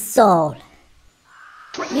the soul.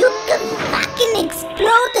 You can fucking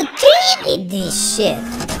explode the tree with this shit.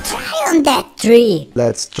 Try on that tree.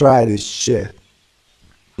 Let's try this shit.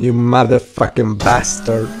 You motherfucking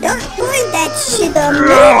bastard. Don't point that shit on me.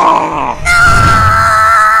 No!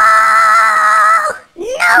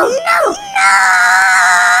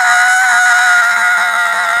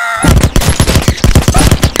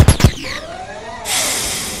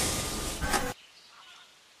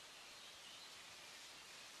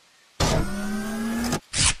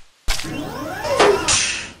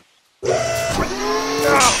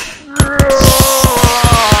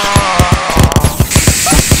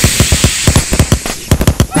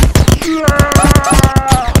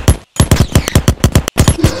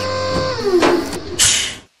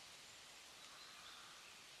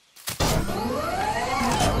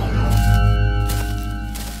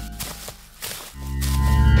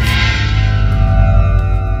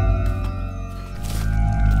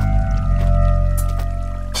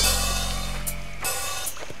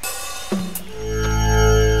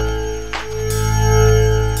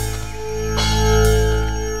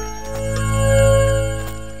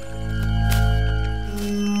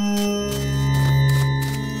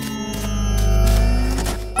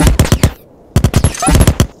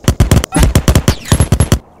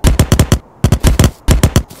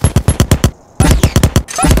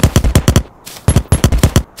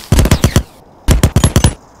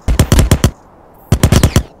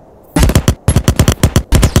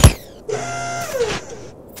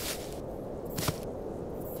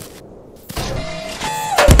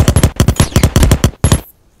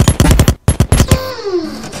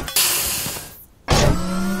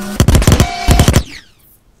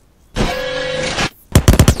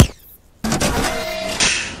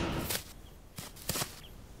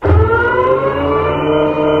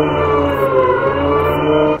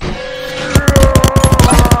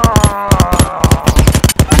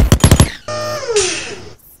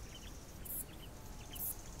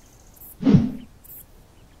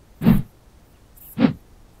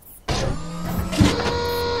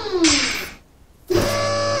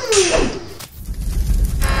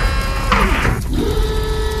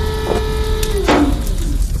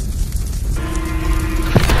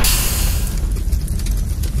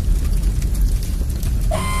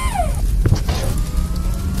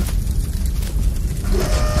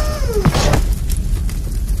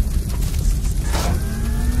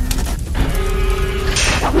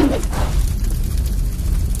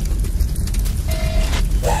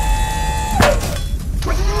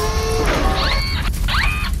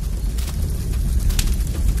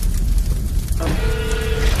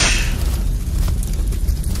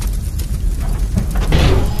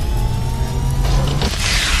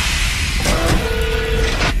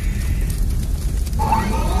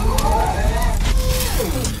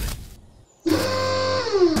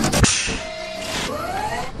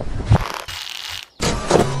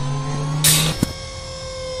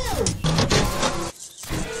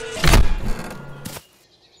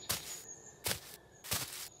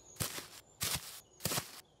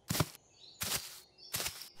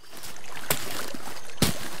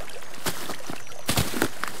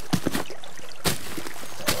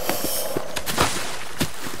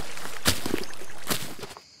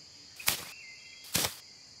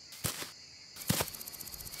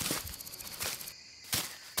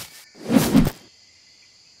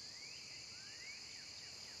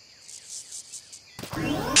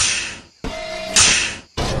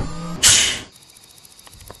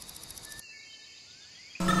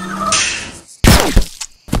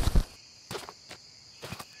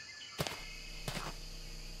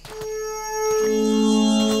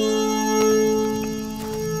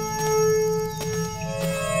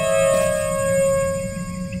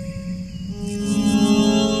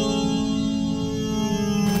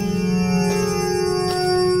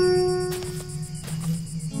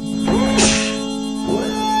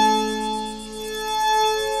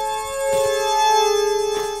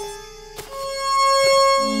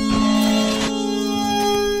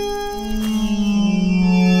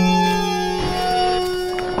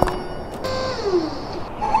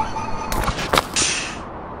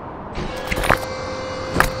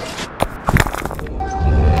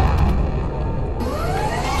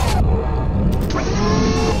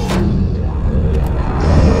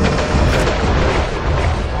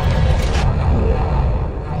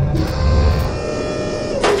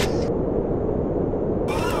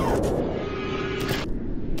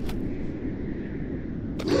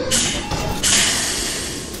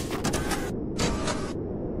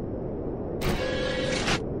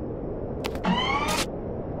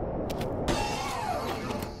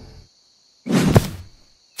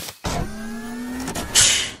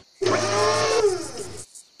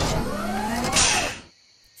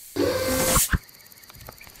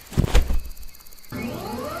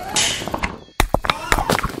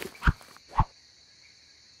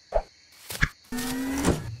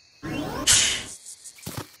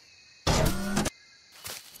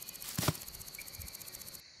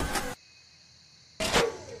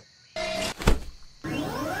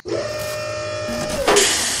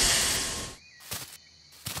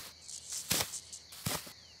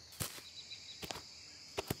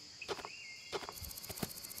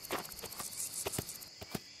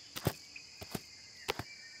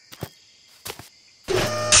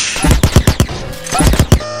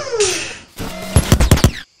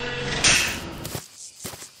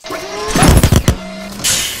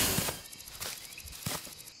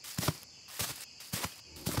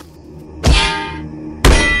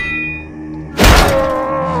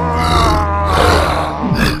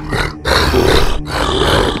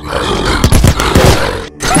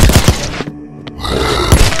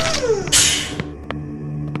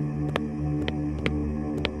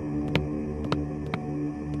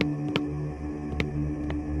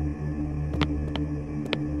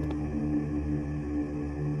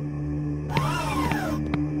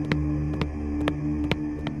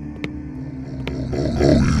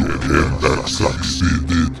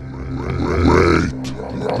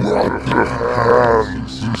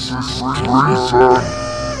 treason.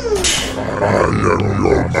 I am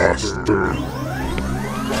your master.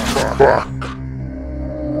 Back.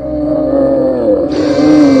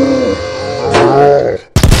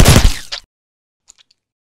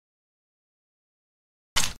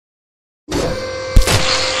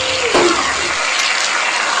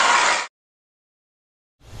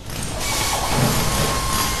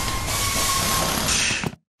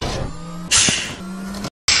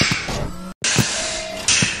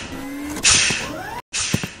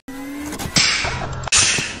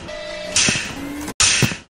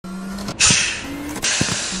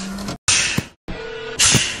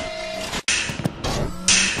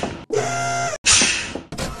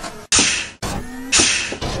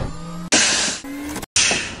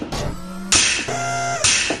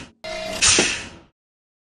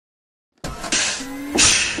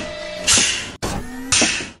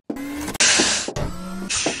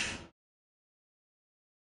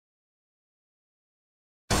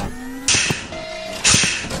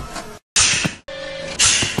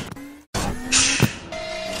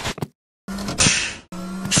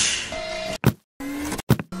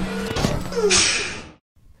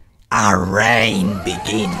 Our reign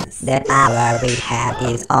begins. The power we have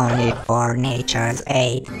is only for nature's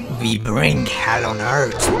aid. We bring hell on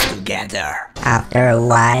earth together. After a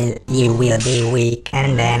while, you will be weak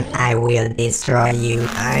and then I will destroy you.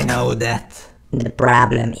 I know that. The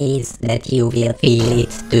problem is that you will feel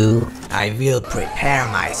it too. I will prepare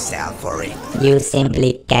myself for it. You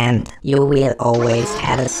simply can't. You will always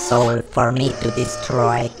have a soul for me to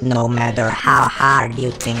destroy, no matter how hard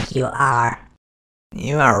you think you are.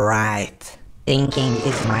 You are right. Thinking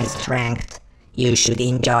is my strength. You should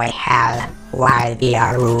enjoy hell while we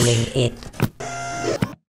are ruling it.